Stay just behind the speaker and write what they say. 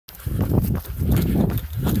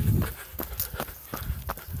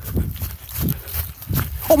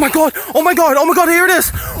my god! Oh my god! Oh my god! Here it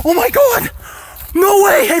is! Oh my god! No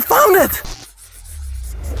way! I found it!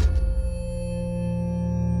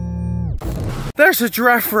 There's a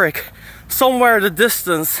Girafarig somewhere in the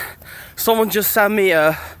distance. Someone just sent me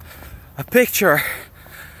a picture.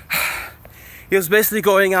 He was basically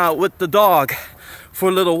going out with the dog for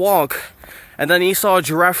a little walk, and then he saw a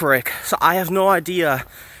Girafarig. So I have no idea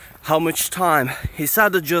how much time. He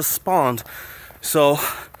said it just spawned, so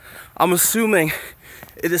I'm assuming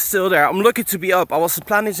it is still there. I'm lucky to be up. I was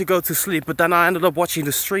planning to go to sleep, but then I ended up watching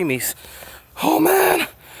the streamies. Oh man!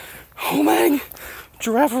 Oh man!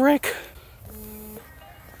 Girafarig!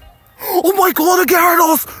 Oh my god, a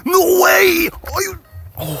Gyarados! No way! Are you...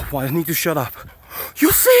 Oh, I need to shut up.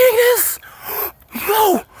 You seeing this?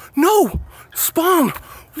 No! No! Spawn!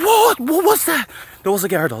 What? What was that? There was a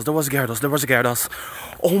Gyarados, there was a Gyarados, there was a Gyarados.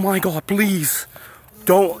 Oh my god, please.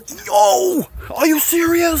 Don't... Yo! Are you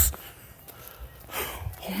serious?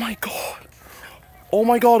 Oh my god. Oh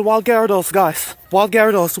my god, wild Gyarados, guys. Wild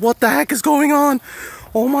Gyarados, what the heck is going on?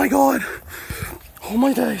 Oh my god. Oh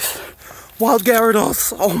my days. Wild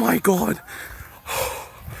Gyarados, oh my god.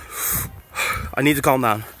 I need to calm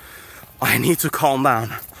down. I need to calm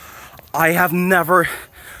down. I have never...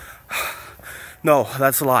 No,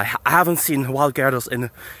 that's a lie. I haven't seen wild Gyarados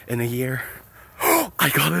in a year. I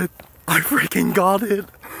got it. I freaking got it.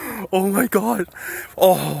 Oh my god.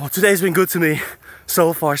 Oh, today's been good to me.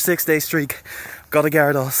 So far, 6-day streak. Got a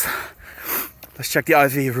Gyarados. Let's check the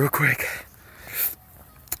IV real quick.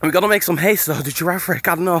 We gotta make some haste though. The Girafarig,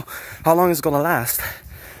 I don't know how long it's gonna last.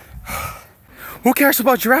 Who cares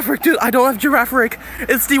about Girafarig? Dude, I don't have Girafarig.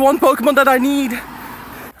 It's the one Pokemon that I need.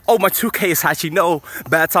 Oh, my 2K is hatching. No,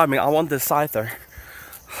 bad timing. I want this Scyther.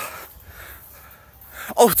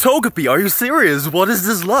 Oh, Togepi, are you serious? What is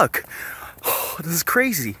this luck? Oh, this is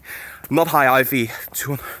crazy. Not high IV.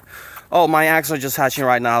 Oh, my eggs are just hatching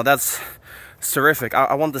right now. That's terrific.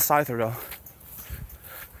 I want the Scyther though.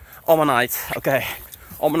 Omanite. Okay.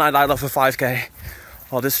 Omanite out of a 5K.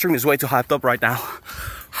 Oh, this stream is way too hyped up right now.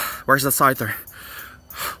 Where's that Scyther?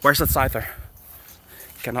 Where's that Scyther?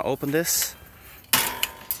 Can I open this?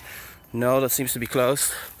 No, that seems to be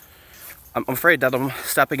closed. I'm afraid that I'm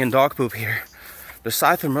stepping in dog poop here. The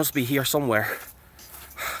Scyther must be here somewhere.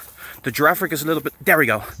 The Girafarig is a little bit... There we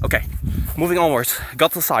go. Okay, moving onwards.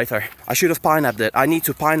 Got the Scyther. I should have pineapped it. I need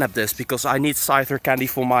to pineapple this because I need Scyther candy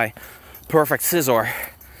for my perfect Scizor.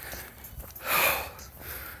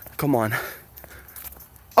 Come on.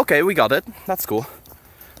 Okay, we got it. That's cool.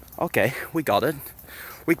 Okay, we got it.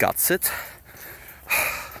 We got it.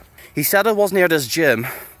 He said it was near this gym,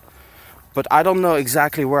 but I don't know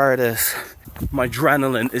exactly where it is. My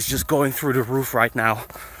adrenaline is just going through the roof right now.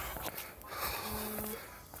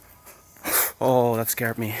 Oh, that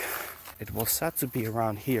scared me. It was said to be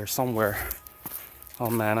around here somewhere.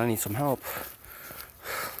 Oh man, I need some help.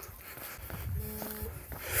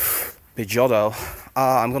 Pidgeotto.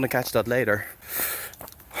 I'm gonna catch that later.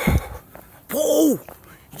 Whoa!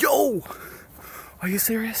 Yo! Are you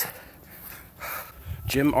serious?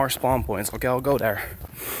 Gym or spawn points. Okay, I'll go there.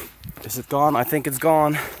 Is it gone? I think it's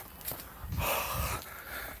gone.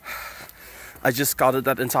 I just scouted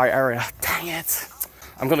that entire area. Dang it!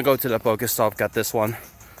 I'm gonna go to the PokéStop, get this one.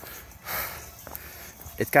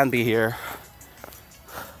 It can be here.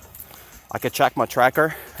 I could check my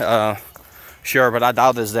tracker. Sure, but I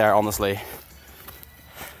doubt it's there, honestly.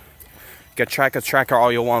 Get tracker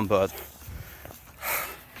all you want, but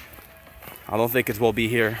I don't think it will be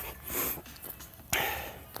here.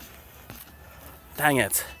 Dang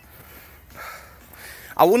it.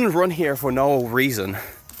 I wouldn't run here for no reason.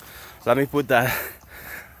 Let me put that...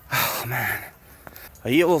 Oh man.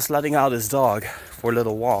 He was letting out his dog for a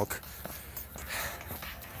little walk.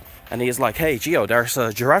 And he's like, hey Gio, there's a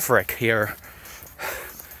Girafarig here.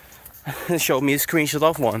 He showed me a screenshot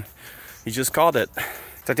of one. He just caught it.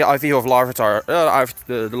 It's like the IV of Larvitar.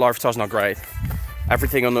 The Larvitar's not great.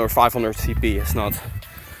 Everything under 500 CP is not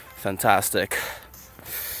fantastic.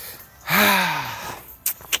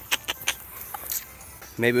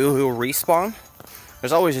 Maybe he'll respawn.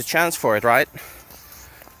 There's always a chance for it, right?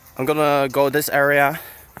 I'm gonna go this area.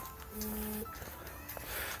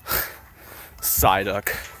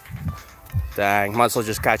 Psyduck. Dang, might as well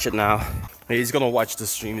just catch it now. He's gonna watch the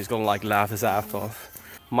stream, he's gonna like laugh his ass off.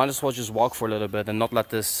 Might as well just walk for a little bit and not let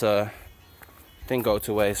this thing go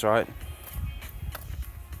to waste, right?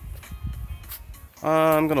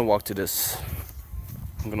 I'm gonna walk to this.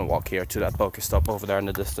 I'm gonna walk here to that PokéStop over there in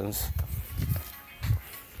the distance.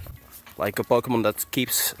 Like a Pokemon that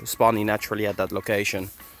keeps spawning naturally at that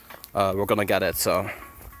location. We're gonna get it, so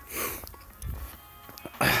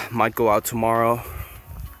might go out tomorrow.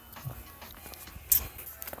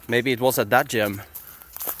 Maybe it was at that gym.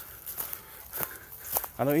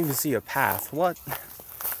 I don't even see a path. What?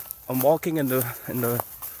 I'm walking in the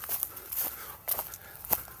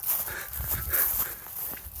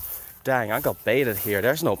Dang, I got baited here.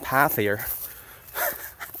 There's no path here.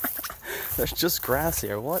 There's just grass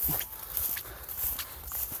here. What?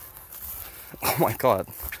 Oh my god.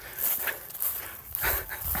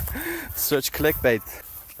 Such clickbait.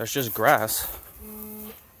 There's just grass.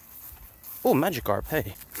 Oh, Magikarp,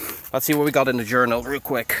 hey. Let's see what we got in the journal real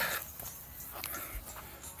quick.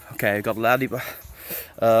 Okay, we got Larvitar.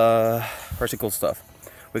 Where's the cool stuff?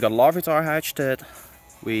 We got Larvitar hatched it.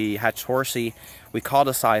 We hatched Horsey. We caught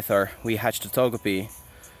a SCYTHER. We hatched a Togepi.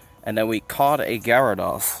 And then we caught a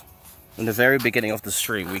Gyarados. In the very beginning of the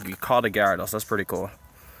stream, we caught a Gyarados. That's pretty cool.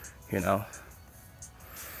 You know.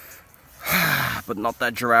 But not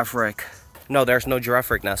that Girafarig. No, there's no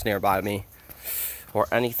Girafarig nest nearby me. Or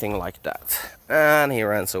anything like that. And he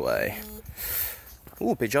runs away.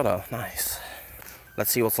 Ooh, Pidgeotto. Nice.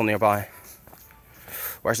 Let's see what's on nearby.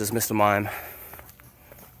 Where's this Mr. Mime?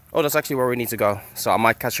 Oh, that's actually where we need to go. So I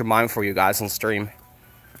might catch a Mime for you guys on stream.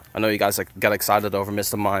 I know you guys get excited over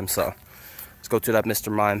Mr. Mime, so let's go to that Mr.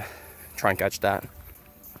 Mime. Try and catch that.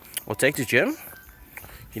 We'll take the gym.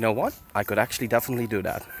 You know what? I could actually definitely do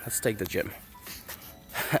that. Let's take the gym.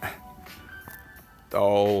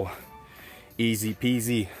 Oh, easy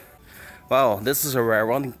peasy. Well, this is a rare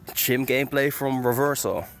one. Gym gameplay from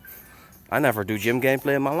Reversal. I never do gym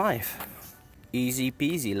gameplay in my life. Easy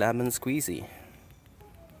peasy, lemon squeezy.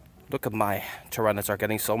 Look at my Tyranitar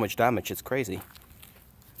getting so much damage, it's crazy.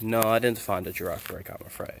 No, I didn't find a Girafarig, I'm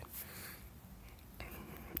afraid.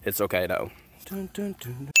 It's okay though. Dun, dun,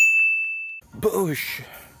 dun. Bush!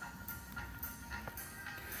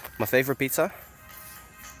 My favorite pizza?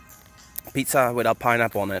 Pizza without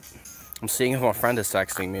pineapple on it. I'm seeing if my friend is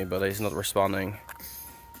texting me, but he's not responding.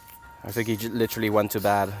 I think he literally went to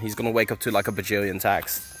bed. He's gonna wake up to like a bajillion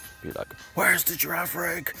texts. Be like, where's the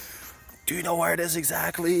Girafarig? Do you know where it is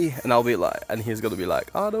exactly? And I'll be like, and he's gonna be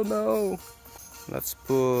like, I don't know. Let's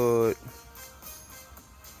put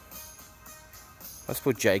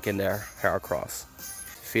Jake in there, hair across.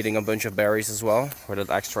 Feeding a bunch of berries as well, for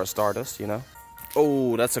that extra Stardust, you know.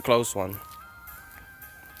 Oh, that's a close one.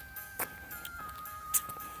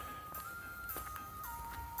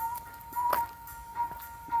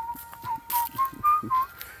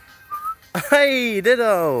 Hey,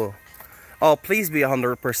 Ditto! Oh, please be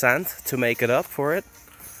 100% to make it up for it.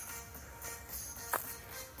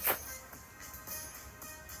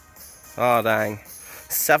 Oh, dang.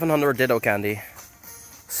 700 Ditto candy.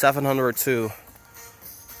 702.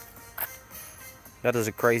 That is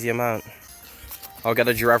a crazy amount. I'll get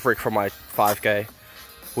a Girafarig for my 5k.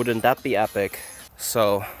 Wouldn't that be epic?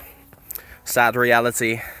 So, sad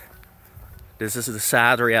reality. This is the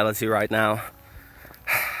sad reality right now.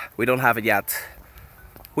 We don't have it yet.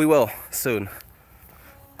 We will soon.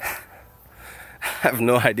 I have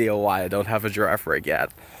no idea why I don't have a Girafarig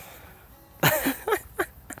yet.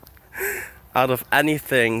 Out of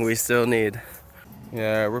anything we still need.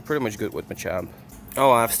 Yeah, we're pretty much good with Machamp.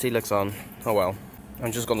 Oh, I have Steelix on. Oh well.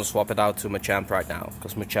 I'm just gonna swap it out to Machamp right now,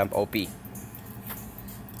 because Machamp OP.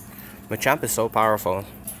 Machamp is so powerful.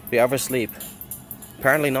 Do you ever sleep?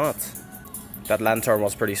 Apparently not. That Lantern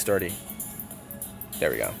was pretty sturdy. There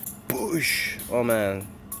we go. Bush! Oh man.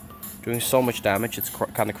 Doing so much damage, it's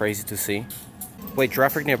kind of crazy to see. Wait,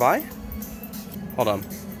 Girafarig nearby? Hold on.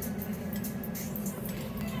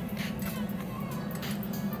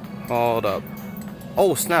 Hold up.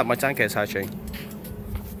 Oh snap, my Tank is hatching.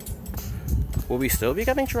 Will we still be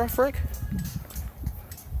getting Girafarig?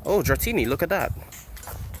 Oh, Dratini, look at that.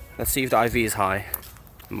 Let's see if the IV is high.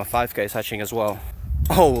 My 5k is hatching as well.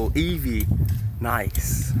 Oh, Eevee.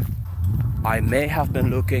 Nice. I may have been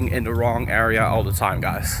looking in the wrong area all the time,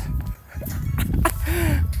 guys.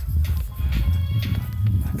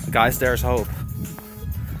 Guys, there's hope.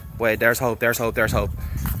 Wait, there's hope, there's hope, there's hope.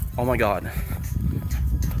 Oh my god.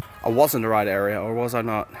 I was in the right area, or was I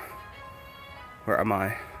not? Where am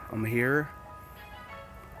I? I'm here.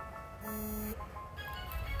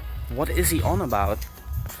 What is he on about?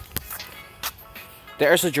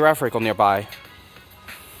 There's a Girafarig on nearby.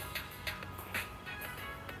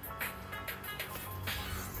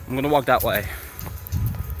 I'm gonna walk that way.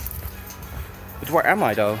 But where am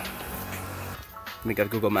I though? Let me get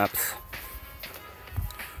Google Maps.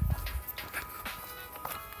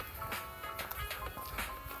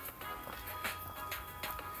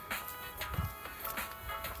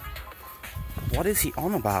 What is he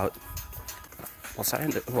on about? Was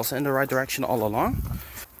I in the right direction all along?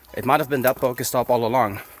 It might have been that PokéStop all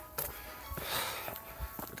along.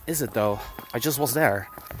 is it though? I just was there.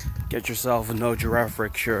 Get yourself a no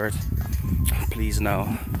Girafarig shirt. Please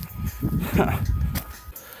no.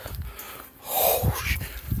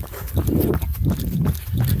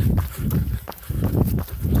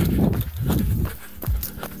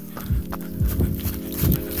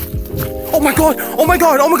 Oh my god! Oh my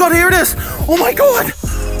god! Oh my god! Here it is! Oh my god!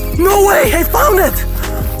 No way! I found it!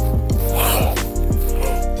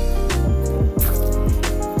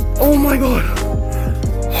 Oh my god!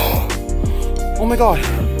 Oh my god!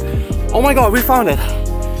 Oh my god! We found it!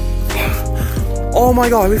 Oh my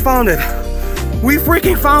god! We found it! We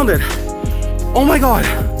freaking found it! Oh my god!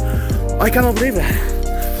 I cannot believe that!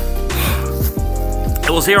 It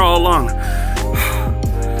was here all along.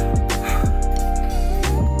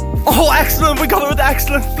 Oh, excellent! We got it with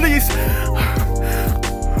excellent, please!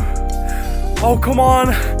 Oh, come on!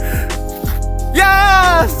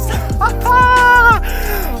 Yes!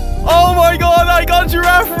 Oh my god, I got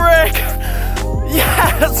Girafarig!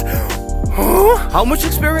 Yes! Huh? How much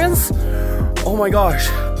experience? Oh my gosh.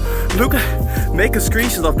 Look, make a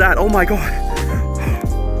screenshot of that. Oh my god.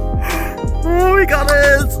 Oh, we got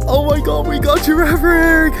it! Oh my god, we got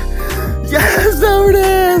Girafarig! Yes, there it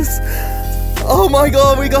is! Oh my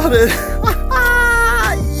god, we got it!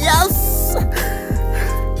 Yes!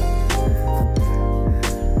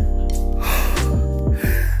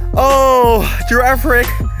 Oh, Girafarig!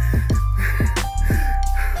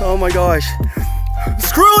 Oh my gosh!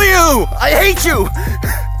 Screw you! I hate you!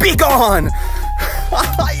 Be gone!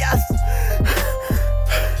 Yes!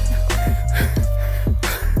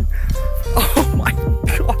 Oh my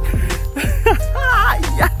god!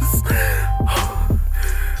 Yes!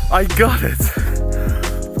 I got it!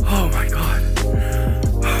 Oh my god!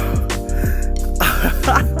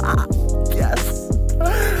 Yes!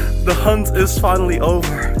 The hunt is finally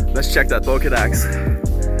over. Let's check that PokéDex.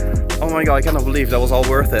 Oh my god, I cannot believe that was all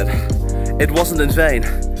worth it. It wasn't in vain.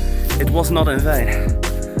 It was not in vain.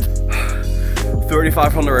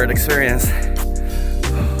 3,500 experience.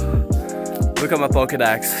 Look at my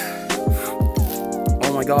PokéDex.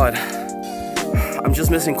 Oh my god. I'm just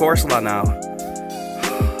missing Corsola now.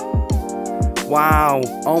 Wow.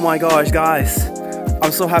 Oh my gosh, guys.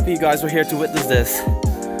 I'm so happy you guys were here to witness this.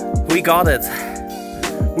 We got it.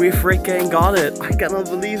 We freaking got it. I cannot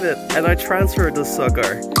believe it. And I transferred this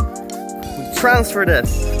sucker. We transferred it.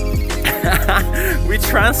 We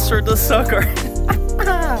transferred the sucker.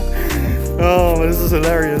 Oh, this is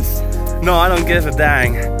hilarious. No, I don't give a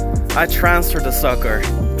dang. I transferred the sucker.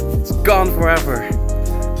 It's gone forever.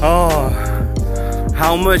 Oh,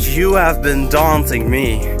 how much you have been daunting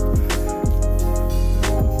me.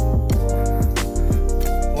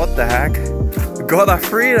 What the heck? Got our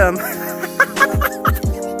freedom.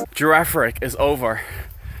 Girafarig is over.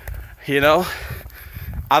 You know,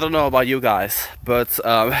 I don't know about you guys, but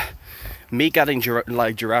me getting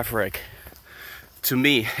Girafarig, to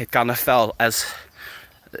me, it kind of felt as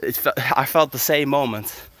I felt the same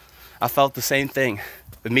moment. I felt the same thing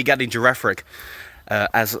with me getting Girafarig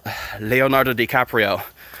as Leonardo DiCaprio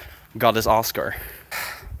got his Oscar.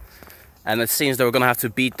 And it seems that we're gonna have to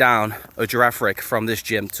beat down a Girafarig from this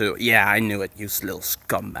gym too. Yeah, I knew it, you little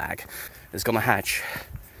scumbag. It's gonna hatch.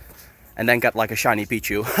 And then get like a shiny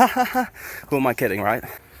Pichu. Who am I kidding, right?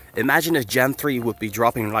 Imagine if Gen 3 would be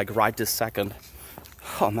dropping like right this second.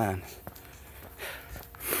 Oh man.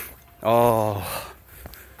 Oh,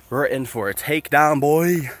 we're in for a takedown,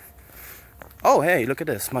 boy. Oh, hey, look at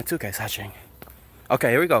this. My 2K's hatching.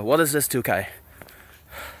 Okay, here we go. What is this 2K?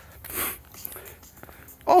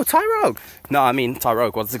 Oh, Tyrogue. No, I mean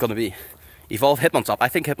Tyrogue. What's it gonna be? Evolve Hitmontop. I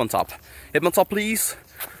think Hitmontop. Hitmontop, please.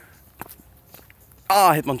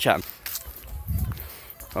 Ah, Hitmonchan.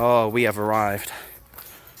 Oh, we have arrived.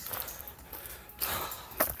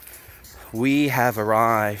 We have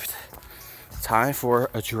arrived. Time for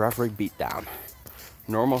a Girafarig beatdown.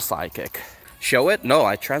 Normal Psychic. Show it? No,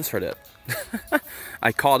 I transferred it.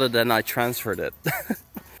 I caught it and I transferred it.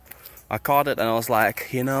 I caught it and I was like,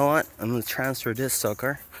 you know what? I'm gonna transfer this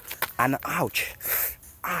sucker. And ouch.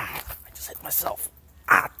 Ah, I just hit myself.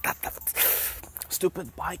 Ah, that.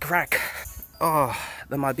 Stupid bike rack. Oh,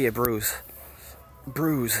 that might be a bruise.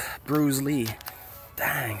 Bruce Lee.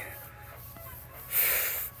 Dang.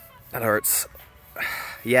 That hurts.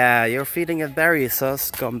 Yeah, you're feeding it berries,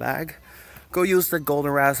 sus, scumbag. Go use the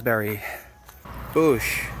golden raspberry.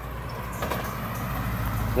 Boosh.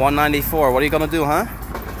 194. What are you gonna do, huh?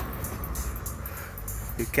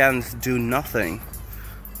 You can't do nothing.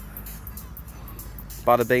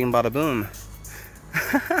 Bada bing, bada boom.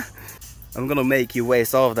 I'm gonna make you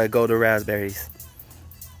waste all of that golden raspberries.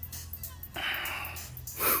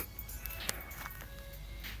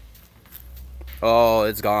 Oh,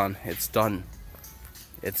 it's gone. It's done.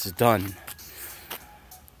 It's done.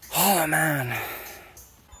 Oh man.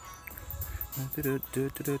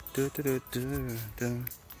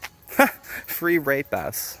 Free raid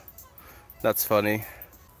pass. That's funny.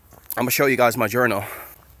 I'm gonna show you guys my journal.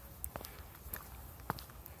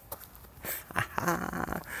 Ha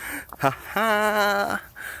ha ha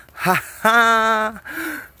ha ha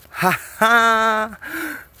ha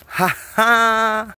ha ha.